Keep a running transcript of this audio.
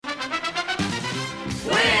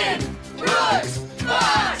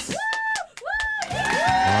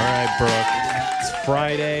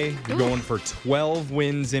Friday. You're going for 12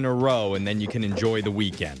 wins in a row, and then you can enjoy the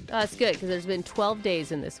weekend. That's good, because there's been 12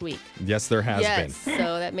 days in this week. Yes, there has been. Yes,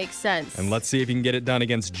 so that makes sense. And let's see if you can get it done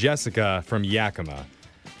against Jessica from Yakima.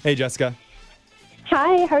 Hey, Jessica.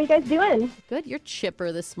 Hi, how are you guys doing? Good, you're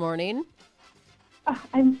chipper this morning. Oh,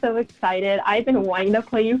 I'm so excited. I've been wanting to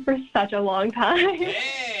play you for such a long time.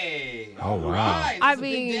 Hey! Oh, wow. Right, I this is a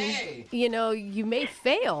big day. mean, you may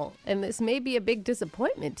fail, and this may be a big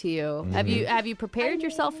disappointment to you. Mm-hmm. Have you prepared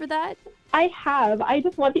yourself for that? I have. I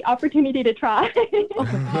just want the opportunity to try.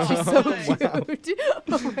 She's so cute.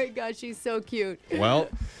 Oh my gosh, she's so cute. Well,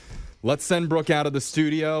 let's send Brooke out of the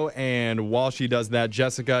studio, and while she does that,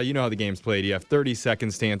 Jessica, you know how the game's played. You have 30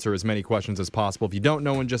 seconds to answer as many questions as possible. If you don't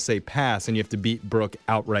know one, just say pass, and you have to beat Brooke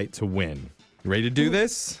outright to win. You ready to do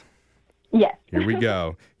this? Yes. Here we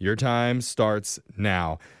go. Your time starts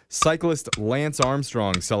now. Cyclist Lance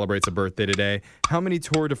Armstrong celebrates a birthday today. How many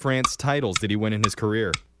Tour de France titles did he win in his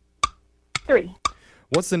career? 3.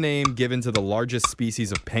 What's the name given to the largest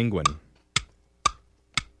species of penguin?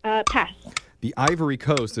 Pass. The Ivory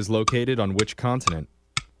Coast is located on which continent?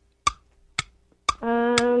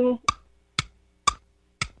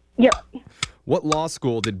 Europe. What law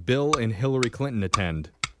school did Bill and Hillary Clinton attend?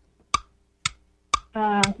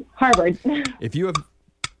 Harvard. If you have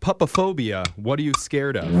pupophobia, what are you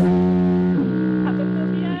scared of?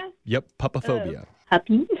 Papophobia. Yep, pupophobia.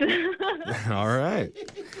 Puppies. All right.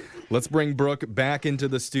 Let's bring Brooke back into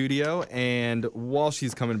the studio. And while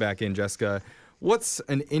she's coming back in, Jessica, what's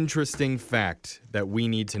an interesting fact that we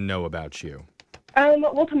need to know about you?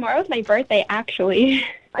 Well, tomorrow's my birthday, actually.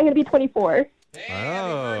 I'm going to be 24. Oh.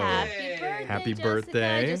 Happy birthday, Happy Jessica.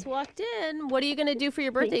 birthday. I just walked in. What are you going to do for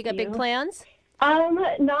your birthday? You got Thank big you. plans?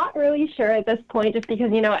 Not really sure at this point, just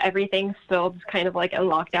because, everything's still just kind of like in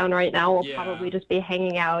lockdown right now. We'll probably just be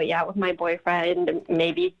hanging out, with my boyfriend, and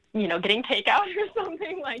maybe, getting takeout or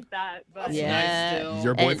something like that. But Yeah. Nice still.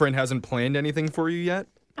 Your boyfriend hasn't planned anything for you yet?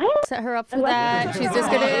 Set her up for that. She's just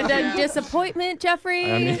going to end in disappointment, Jeffrey.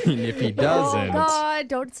 I mean, if he Oh, doesn't, God,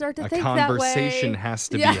 don't start to a think that way. conversation has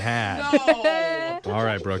to Yeah. be had. No! All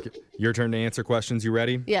right, Brooke, your turn to answer questions. You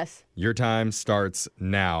ready? Yes. Your time starts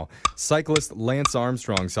now. Cyclist Lance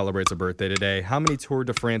Armstrong celebrates a birthday today. How many Tour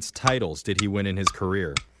de France titles did he win in his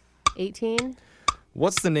career? 18.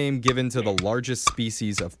 What's the name given to the largest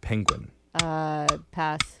species of penguin?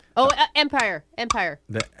 Pass. Oh, Empire.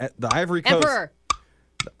 The Ivory Coast. Emperor.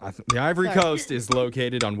 The Ivory Sorry. Coast is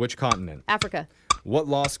located on which continent? Africa. What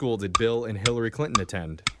law school did Bill and Hillary Clinton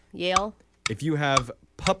attend? Yale. If you have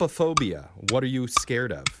pupophobia, what are you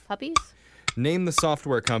scared of? Puppies. Name the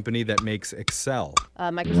software company that makes Excel.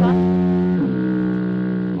 Microsoft.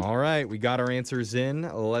 All right, we got our answers in.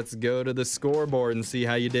 Let's go to the scoreboard and see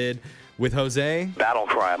how you did with Jose Battle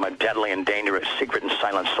cry, my deadly and dangerous secret and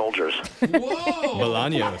silent soldiers. Whoa!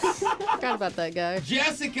 Bolaños. Forgot about that guy.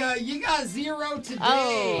 Jessica, you got 0 today.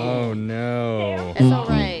 Oh, no. It's all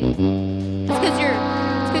right. It's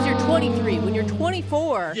because you're 23. When you're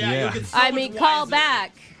 24, Yeah, Yeah. you'll get so I much mean, call wiser.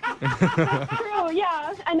 back.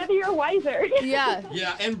 true, another year wiser. Yeah.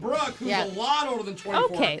 Yeah, and Brooke, who's Yeah. a lot older than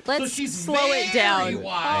 24. Okay, so let's she's slow it very down.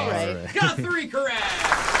 wise. All right. Got 3 correct.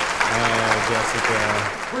 Oh, Jessica,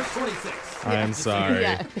 Where's 26? I'm sorry.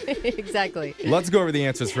 Yeah, exactly. Let's go over the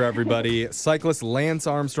answers for everybody. Cyclist Lance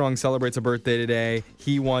Armstrong celebrates a birthday today.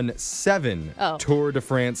 He won 7 Oh. Tour de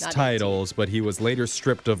France Not titles, but he was later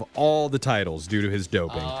stripped of all the titles due to his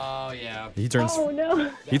doping. Oh, yeah. He turns Oh, no.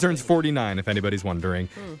 He turns 49, if anybody's wondering.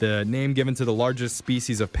 The name given to the largest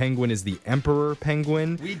species of penguin is the emperor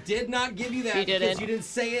penguin. We did not give you that You because didn't. you didn't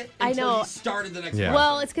say it I until know. you started the next Yeah. question.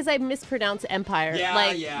 Well, it's because I mispronounced empire.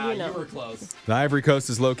 yeah, you were close. The Ivory Coast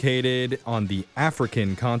is located on the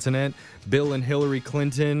African continent. Bill and Hillary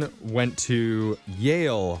Clinton went to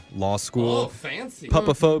Yale Law Oh, School. fancy.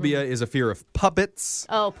 Pupophobia is a fear of puppets.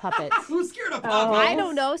 Oh, puppets. Who's scared of puppies? I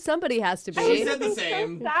don't know. Somebody has to She be. said the So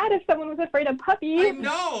same. sad if someone was afraid of puppies. I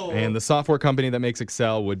know. And the software company that makes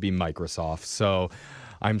Excel would be Microsoft. So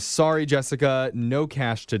I'm sorry, Jessica, no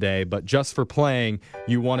cash today, but just for playing,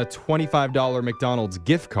 you won a $25 McDonald's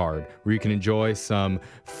gift card where you can enjoy some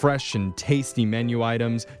fresh and tasty menu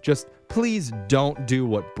items. Just please don't do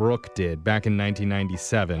what Brooke did back in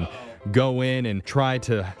 1997. Go in and try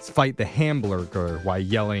to fight the hamburger while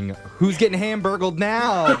yelling, "Who's getting hamburgled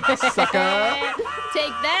now, sucker?"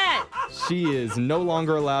 Take that. She is no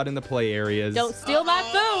longer allowed in the play areas. Don't steal my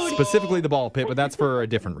food. Specifically the ball pit, but that's for a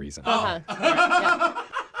different reason. Uh-huh.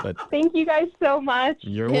 But Thank you guys so much.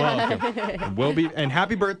 you're welcome. And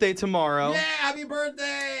happy birthday tomorrow. Yeah, happy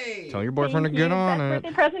birthday. Tell your boyfriend Thank to get you. on Best it.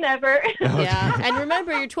 birthday present ever. Yeah. And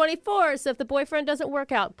remember, you're 24, so if the boyfriend doesn't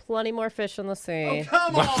work out, plenty more fish in the sea.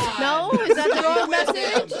 Come on. No? Is that the wrong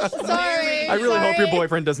message? Sorry. I really hope your Sorry.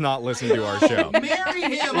 boyfriend does not listen to our show. Marry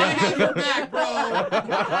him. I have your back,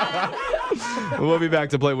 bro. We'll be back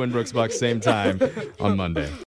to play Winbrook's Bucks same time on Monday.